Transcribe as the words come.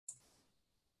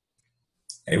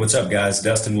Hey, what's up, guys?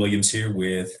 Dustin Williams here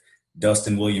with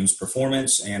Dustin Williams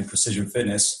Performance and Precision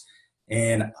Fitness.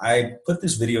 And I put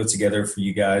this video together for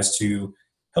you guys to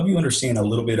help you understand a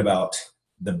little bit about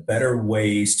the better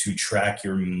ways to track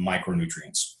your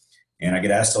micronutrients. And I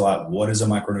get asked a lot, what is a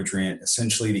micronutrient?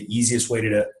 Essentially, the easiest way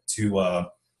to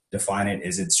define it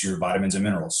is it's your vitamins and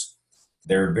minerals.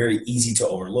 They're very easy to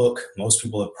overlook. Most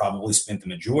people have probably spent the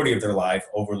majority of their life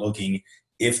overlooking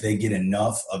if they get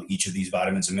enough of each of these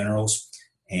vitamins and minerals.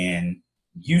 And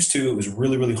used to, it was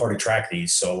really, really hard to track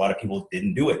these. So a lot of people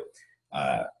didn't do it.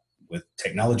 With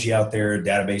technology out there,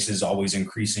 databases always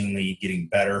increasingly getting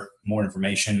better, more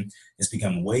information, it's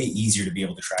become way easier to be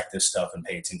able to track this stuff and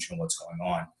pay attention to what's going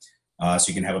on. So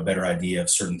you can have a better idea of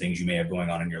certain things you may have going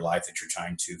on in your life that you're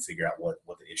trying to figure out what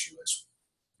the issue is.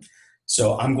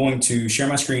 So I'm going to share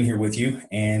my screen here with you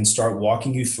and start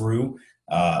walking you through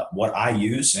what I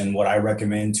use and what I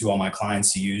recommend to all my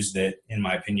clients to use that, in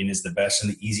my opinion, is the best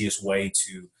and the easiest way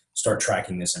to start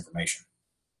tracking this information.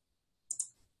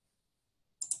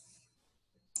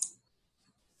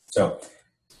 So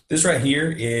this right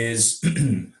here is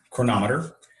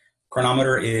Chronometer.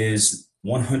 Chronometer is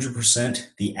 100%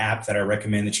 the app that I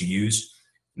recommend that you use.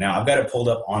 Now, I've got it pulled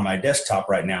up on my desktop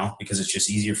right now because it's just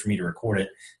easier for me to record it.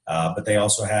 But they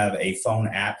also have a phone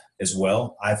app as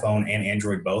well, iPhone and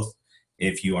Android both.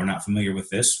 If you are not familiar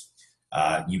with this,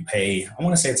 you pay, I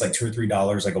want to say it's like $2 or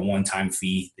 $3, like a one-time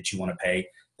fee that you want to pay.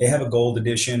 They have a gold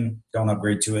edition. Don't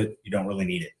upgrade to it. You don't really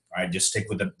need it. All right, just stick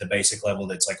with the basic level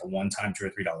that's like a one-time $2 or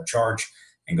 $3 charge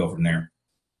and go from there.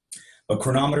 But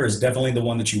Chronometer is definitely the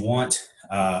one that you want.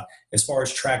 As far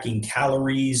as tracking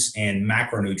calories and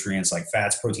macronutrients like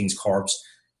fats, proteins, carbs,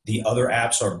 the other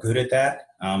apps are good at that.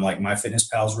 Like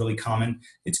MyFitnessPal is really common.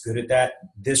 It's good at that.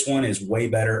 This one is way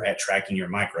better at tracking your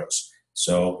micros.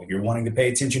 So if you're wanting to pay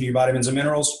attention to your vitamins and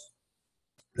minerals,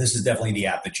 this is definitely the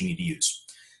app that you need to use.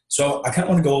 So I kind of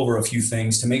want to go over a few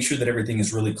things to make sure that everything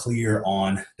is really clear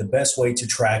on the best way to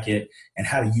track it and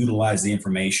how to utilize the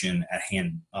information at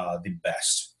hand the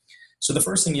best. So the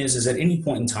first thing is at any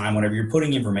point in time, whenever you're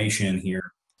putting information in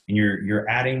here and you're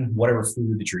adding whatever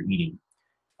food that you're eating,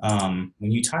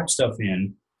 when you type stuff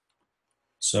in,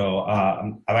 so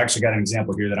I've actually got an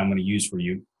example here that I'm going to use for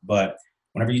you, but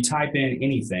whenever you type in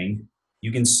anything,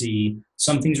 you can see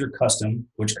some things are custom,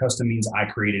 which custom means I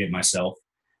created it myself.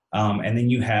 And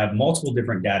then you have multiple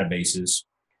different databases.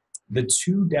 The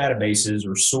two databases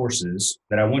or sources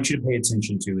that I want you to pay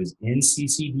attention to is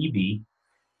NCCDB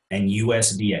and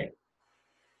USDA.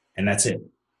 And that's it.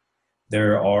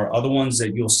 There are other ones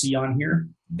that you'll see on here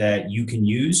that you can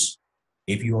use.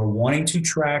 If you are wanting to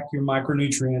track your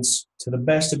micronutrients to the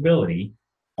best ability,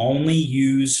 only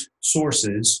use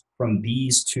sources from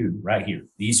these two right here,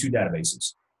 these two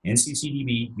databases,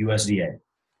 NCCDB, USDA,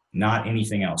 not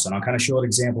anything else. And I'll kind of show an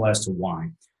example as to why.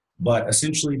 But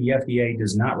essentially, the FDA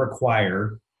does not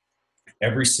require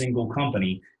every single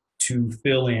company to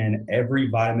fill in every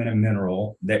vitamin and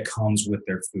mineral that comes with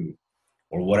their food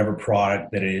or whatever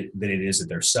product that it is that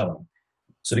they're selling.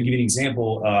 So to give you an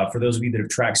example, for those of you that have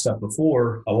tracked stuff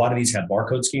before, a lot of these have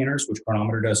barcode scanners, which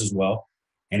Chronometer does as well.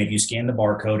 And if you scan the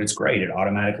barcode, it's great. It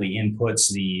automatically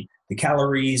inputs the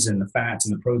calories and the fats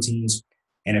and the proteins.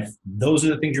 And if those are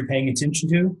the things you're paying attention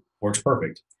to, works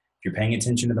perfect. If you're paying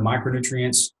attention to the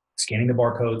micronutrients, scanning the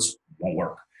barcodes won't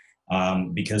work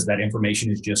because that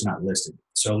information is just not listed.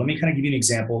 So let me kind of give you an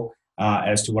example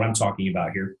as to what I'm talking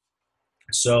about here.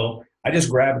 So I just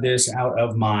grabbed this out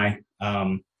of my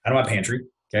pantry,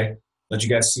 okay? Let you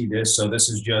guys see this. So this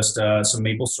is just some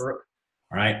maple syrup.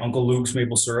 All right, Uncle Luke's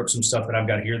maple syrup, some stuff that I've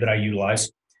got here that I utilize.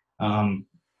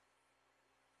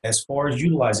 As far as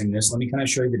utilizing this, let me kind of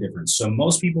show you the difference. So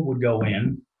most people would go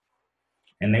in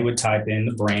and they would type in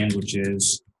the brand, which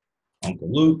is Uncle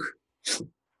Luke.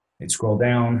 They'd scroll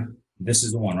down. This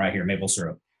is the one right here, maple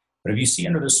syrup. But if you see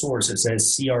under the source, it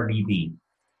says CRDB.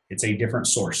 It's a different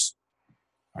source.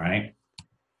 All right.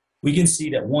 We can see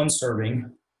that one serving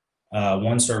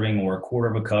or a quarter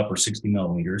of a cup or 60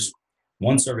 milliliters,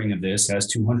 one serving of this has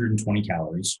 220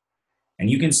 calories. And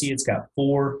you can see it's got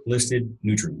 4 listed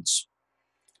nutrients.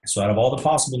 So out of all the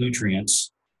possible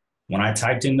nutrients, when I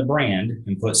typed in the brand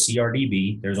and put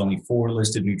CRDB, there's only 4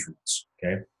 listed nutrients,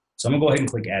 okay? So I'm gonna go ahead and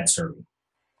click Add Serving.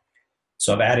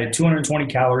 So I've added 220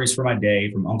 calories for my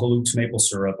day from Uncle Luke's maple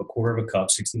syrup, a quarter of a cup,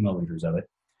 60 milliliters of it.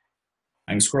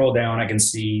 I can scroll down, I can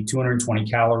see 220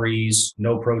 calories,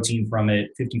 no protein from it,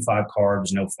 55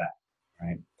 carbs, no fat,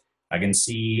 right? I can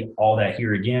see all that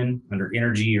here again under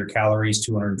energy or calories,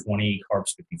 220,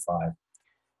 carbs, 55.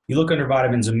 You look under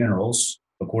vitamins and minerals,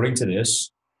 according to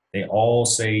this, they all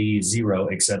say 0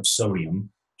 except sodium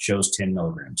shows 10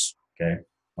 milligrams, okay,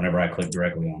 whenever I click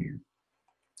directly on here.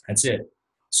 That's it.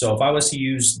 So if I was to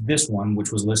use this one,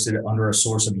 which was listed under a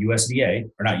source of USDA,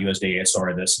 or not USDA,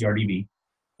 sorry, the CRDB,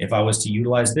 if I was to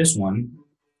utilize this one,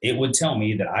 it would tell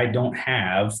me that I don't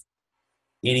have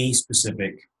any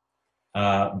specific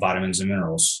vitamins and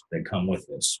minerals that come with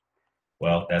this.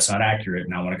 Well, that's not accurate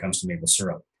now when it comes to maple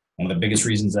syrup. One of the biggest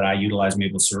reasons that I utilize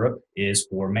maple syrup is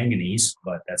for manganese,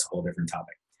 but that's a whole different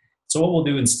topic. So what we'll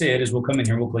do instead is we'll come in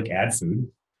here, we'll click add food.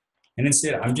 And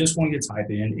instead, I'm just going to type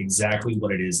in exactly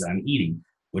what it is that I'm eating,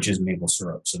 which is maple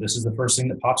syrup. So this is the first thing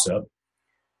that pops up.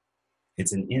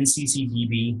 It's an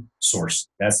NCCDB source.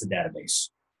 That's the database.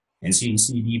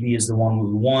 NCCDB is the one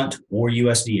we want, or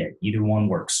USDA. Either one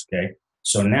works, okay?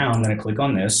 So now I'm going to click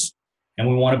on this, and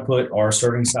we want to put our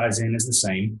serving size in as the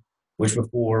same, which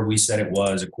before we said it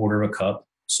was 1/4 of a cup.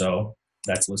 So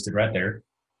that's listed right there,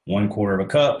 1/4 of a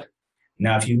cup.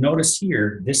 Now, if you notice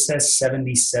here, this says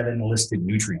 77 listed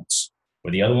nutrients,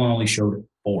 where the other one only showed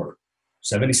 4.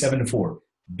 77 to 4,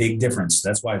 big difference.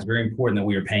 That's why it's very important that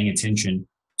we are paying attention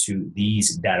to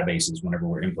these databases whenever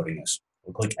we're inputting this.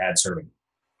 We'll click add serving.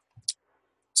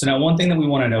 So now one thing that we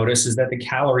want to notice is that the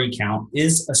calorie count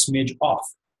is a smidge off,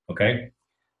 okay?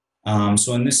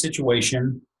 So in this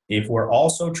situation, if we're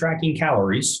also tracking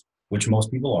calories, which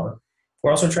most people are, if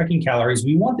we're also tracking calories,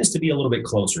 we want this to be a little bit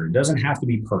closer. It doesn't have to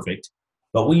be perfect,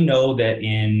 but we know that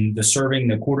in the serving,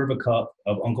 the 1/4 of a cup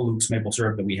of Uncle Luke's maple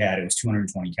syrup that we had, it was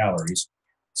 220 calories.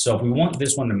 So if we want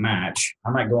this one to match,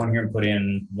 I might go in here and put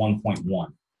in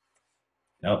 1.1.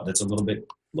 Nope, that's a little bit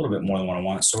more than what I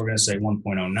want. So we're going to say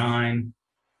 1.09.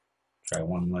 Try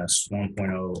one less,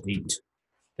 1.08.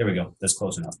 There we go. That's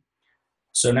close enough.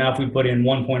 So now if we put in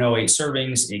 1.08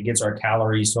 servings, it gets our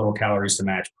calories, total calories to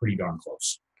match pretty darn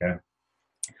close, okay?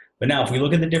 But now if we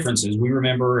look at the differences, we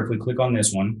remember if we click on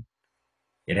this one,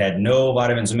 it had no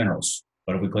vitamins and minerals.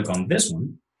 But if we click on this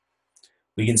one,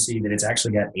 we can see that it's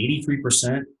actually got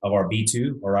 83% of our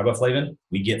B2 or riboflavin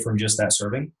we get from just that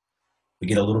serving. We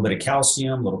get a little bit of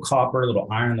calcium, a little copper, a little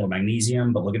iron, a little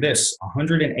magnesium. But look at this,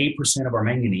 108% of our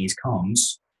manganese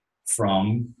comes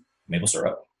from maple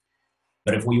syrup.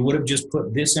 But if we would have just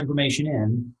put this information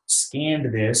in,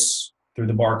 scanned this through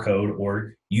the barcode,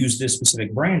 or used this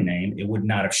specific brand name, it would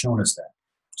not have shown us that.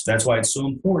 So that's why it's so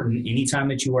important, anytime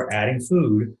that you are adding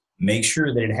food, make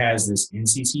sure that it has this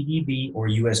NCCDB or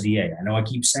USDA. I know I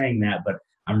keep saying that, but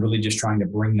I'm really just trying to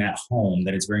bring that home,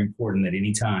 that it's very important that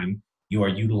anytime you are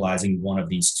utilizing one of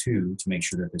these two to make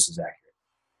sure that this is accurate.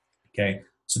 Okay,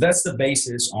 so that's the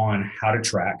basis on how to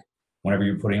track whenever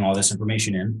you're putting all this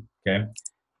information in, okay?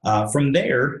 From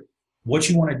there, what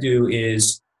you want to do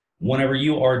is whenever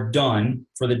you are done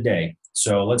for the day,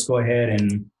 so let's go ahead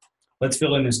and let's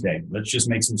fill in this day. Let's just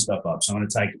make some stuff up. So I'm going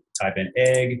to type in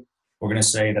egg. We're going to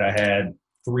say that I had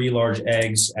 3 large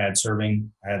eggs, add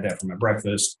serving. I had that for my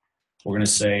breakfast. We're going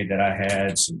to say that I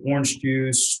had some orange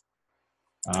juice.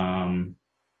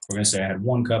 We're going to say I had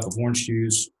 1 cup of orange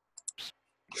juice.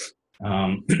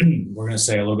 We're going to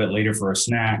say a little bit later for a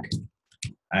snack,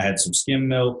 I had some skim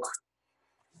milk,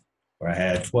 or I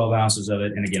had 12 ounces of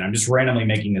it. And again, I'm just randomly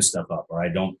making this stuff up, or I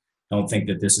don't think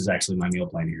that this is actually my meal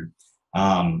plan here.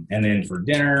 And then for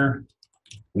dinner,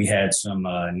 we had some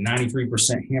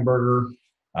 93% hamburger.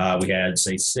 We had,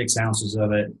 say, 6 ounces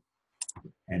of it.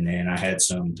 And then I had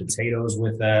some potatoes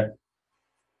with that.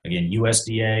 Again,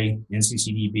 USDA,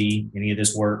 NCCDB, any of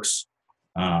this works.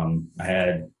 I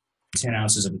had 10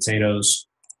 ounces of potatoes,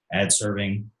 add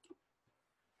serving.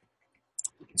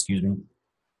 Excuse me.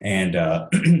 And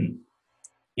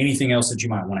anything else that you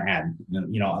might want to add.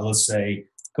 You know, let's say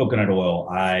coconut oil.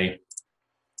 I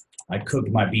cooked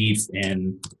my beef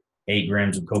in 8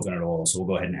 grams of coconut oil, so we'll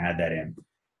go ahead and add that in.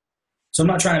 So I'm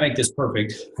not trying to make this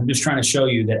perfect. I'm just trying to show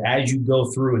you that as you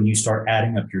go through and you start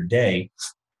adding up your day,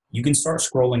 you can start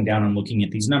scrolling down and looking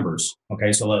at these numbers.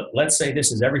 Okay, so let's say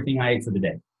this is everything I ate for the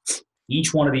day.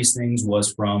 Each one of these things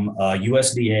was from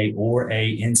USDA or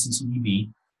a NCCDB.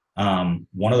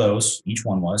 One of those, each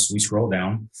one was. So we scroll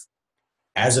down.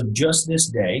 As of just this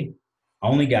day, I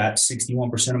only got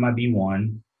 61% of my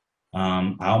B1.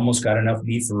 I almost got enough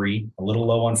B3, a little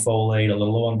low on folate, a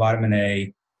little low on vitamin A,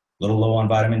 a little low on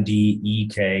vitamin D, E,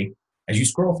 K. As you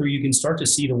scroll through, you can start to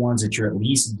see the ones that you're at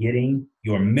least getting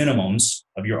your minimums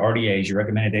of your RDAs, your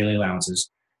recommended daily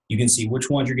allowances. You can see which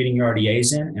ones you're getting your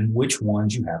RDAs in and which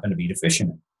ones you happen to be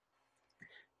deficient in.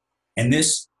 And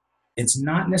this, it's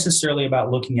not necessarily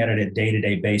about looking at it at a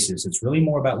day-to-day basis. It's really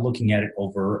more about looking at it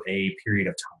over a period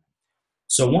of time.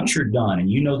 So once you're done and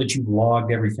you know that you've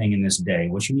logged everything in this day,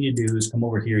 what you need to do is come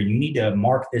over here. You need to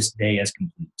mark this day as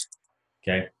complete.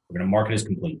 Okay, we're going to mark it as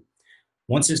complete.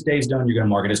 Once this day is done, you're going to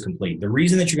mark it as complete. The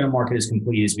reason that you're going to mark it as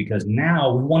complete is because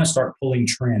now we want to start pulling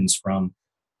trends from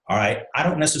All right, I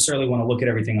don't necessarily want to look at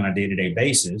everything on a day-to-day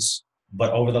basis,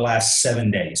 but over the last 7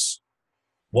 days,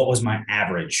 what was my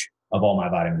average of all my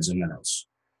vitamins and minerals?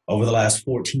 Over the last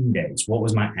 14 days, what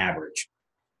was my average?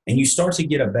 And you start to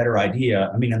get a better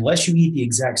idea. I mean, unless you eat the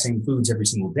exact same foods every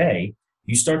single day,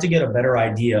 you start to get a better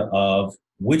idea of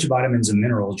which vitamins and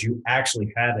minerals you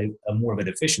actually have a more of a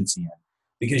deficiency in.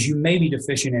 Because you may be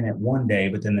deficient in it one day,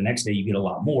 but then the next day you get a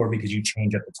lot more because you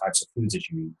change up the types of foods that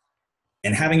you eat.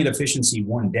 And having a deficiency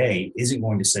one day isn't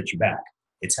going to set you back.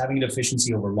 It's having a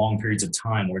deficiency over long periods of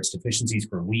time, where it's deficiencies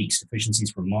for weeks,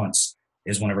 deficiencies for months,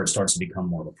 is whenever it starts to become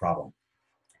more of a problem.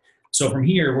 So from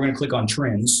here, we're going to click on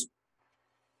trends,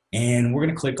 and we're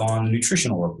going to click on the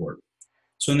nutritional report.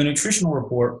 So in the nutritional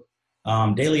report,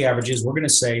 daily averages, we're going to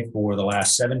say for the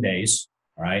last 7 days,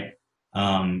 all right?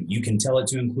 You can tell it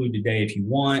to include today if you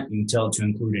want. You can tell it to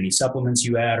include any supplements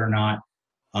you add or not.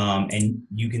 And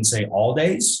you can say all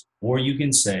days, or you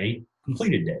can say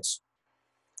completed days.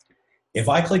 If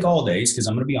I click all days, because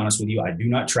I'm going to be honest with you, I do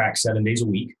not track 7 days a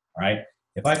week, all right?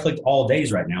 If I clicked all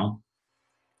days right now,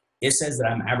 it says that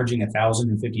I'm averaging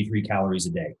 1,053 calories a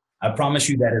day. I promise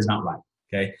you that is not right,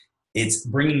 okay? It's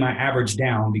bringing my average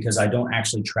down because I don't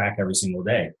actually track every single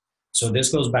day. So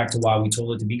this goes back to why we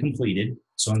told it to be completed.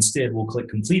 So instead, we'll click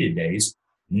completed days.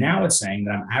 Now it's saying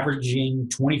that I'm averaging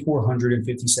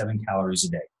 2,457 calories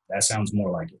a day. That sounds more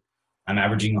like it. I'm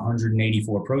averaging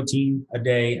 184 protein a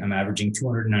day. I'm averaging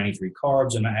 293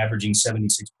 carbs. And I'm averaging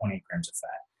 76.8 grams of fat.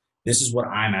 This is what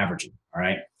I'm averaging, all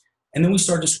right? And then we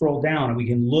start to scroll down and we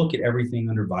can look at everything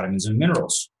under vitamins and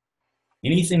minerals.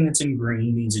 Anything that's in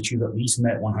green means that you've at least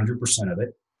met 100% of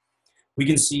it. We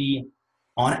can see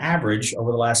on average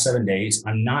over the last 7 days,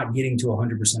 I'm not getting to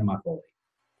 100% of my folate.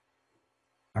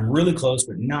 I'm really close,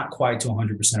 but not quite to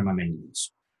 100% of my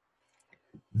manganese.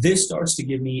 This starts to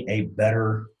give me a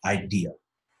better idea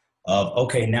of,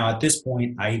 okay, now at this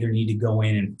point, I either need to go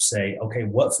in and say, okay,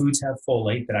 what foods have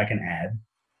folate that I can add?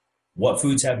 What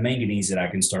foods have manganese that I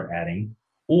can start adding?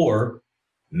 Or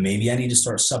maybe I need to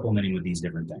start supplementing with these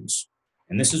different things.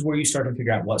 And this is where you start to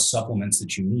figure out what supplements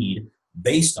that you need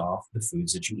based off the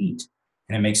foods that you eat.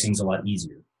 And it makes things a lot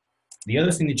easier. The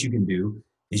other thing that you can do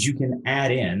is you can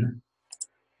add in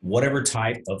whatever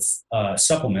type of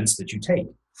supplements that you take.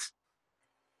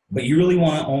 But you really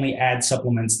want to only add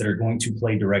supplements that are going to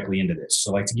play directly into this.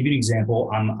 So like to give you an example,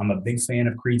 I'm a big fan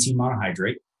of creatine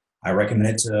monohydrate. I recommend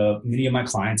it to many of my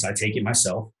clients. I take it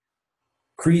myself.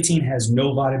 Creatine has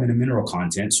no vitamin and mineral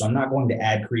content, so I'm not going to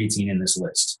add creatine in this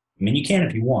list. I mean, you can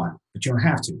if you want, but you don't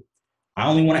have to. I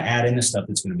only want to add in the stuff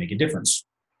that's going to make a difference.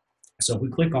 So if we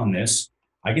click on this,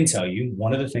 I can tell you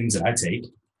one of the things that I take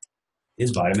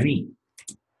is vitamin E.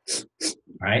 All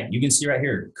right, you can see right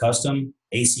here, custom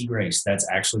AC Grace. That's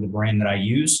actually the brand that I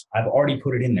use. I've already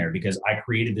put it in there because I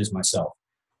created this myself.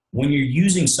 When you're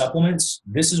using supplements,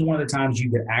 this is one of the times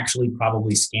you could actually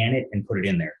probably scan it and put it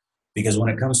in there, because when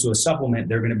it comes to a supplement,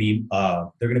 they're going to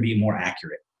be more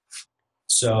accurate.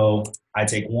 So I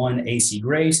take one AC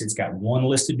Grace. It's got one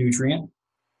listed nutrient,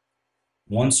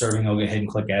 one serving. I'll go ahead and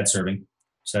click add serving.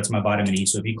 So that's my vitamin E.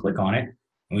 So if you click on it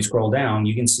and we scroll down,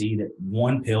 you can see that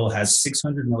one pill has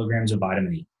 600 milligrams of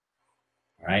vitamin E.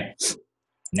 All right.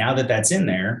 Now that that's in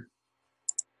there,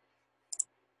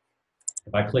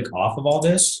 if I click off of all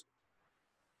this,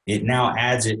 it now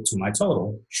adds it to my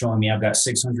total, showing me I've got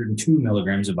 602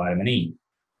 milligrams of vitamin E.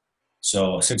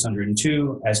 So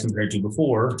 602 as compared to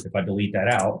before, if I delete that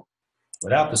out,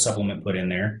 without the supplement put in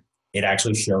there, it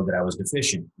actually showed that I was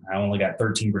deficient. I only got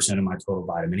 13% of my total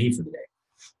vitamin E for the day.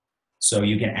 So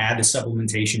you can add the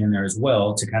supplementation in there as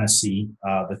well to kind of see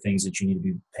the things that you need to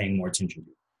be paying more attention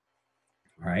to.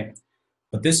 All right.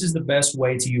 But this is the best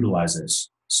way to utilize this.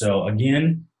 So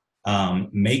again,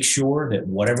 make sure that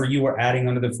whatever you are adding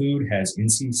under the food has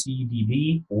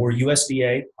NCCDB or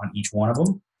USDA on each one of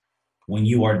them. When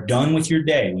you are done with your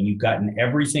day, when you've gotten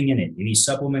everything in it, any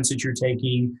supplements that you're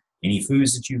taking, any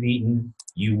foods that you've eaten,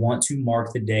 you want to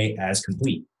mark the day as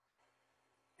complete.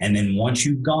 And then once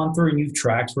you've gone through and you've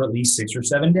tracked for at least 6 or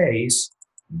 7 days,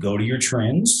 go to your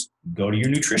trends, go to your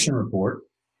nutrition report,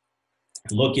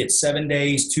 look at 7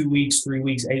 days, 2 weeks, 3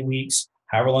 weeks, 8 weeks,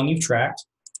 however long you've tracked,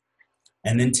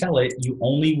 and then tell it you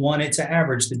only want it to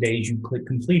average the days you click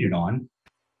completed on,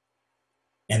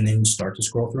 and then start to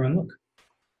scroll through and look.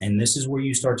 And this is where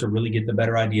you start to really get the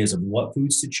better ideas of what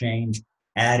foods to change,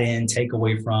 add in, take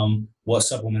away from, what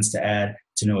supplements to add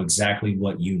to know exactly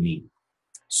what you need.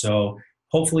 So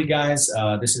hopefully, guys,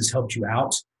 this has helped you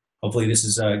out. Hopefully this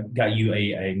has got you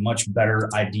a much better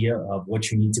idea of what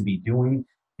you need to be doing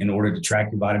in order to track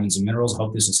your vitamins and minerals. I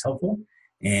hope this is helpful.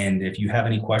 And if you have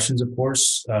any questions, of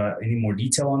course, any more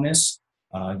detail on this,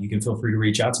 you can feel free to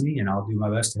reach out to me and I'll do my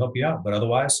best to help you out. But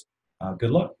otherwise,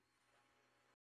 good luck.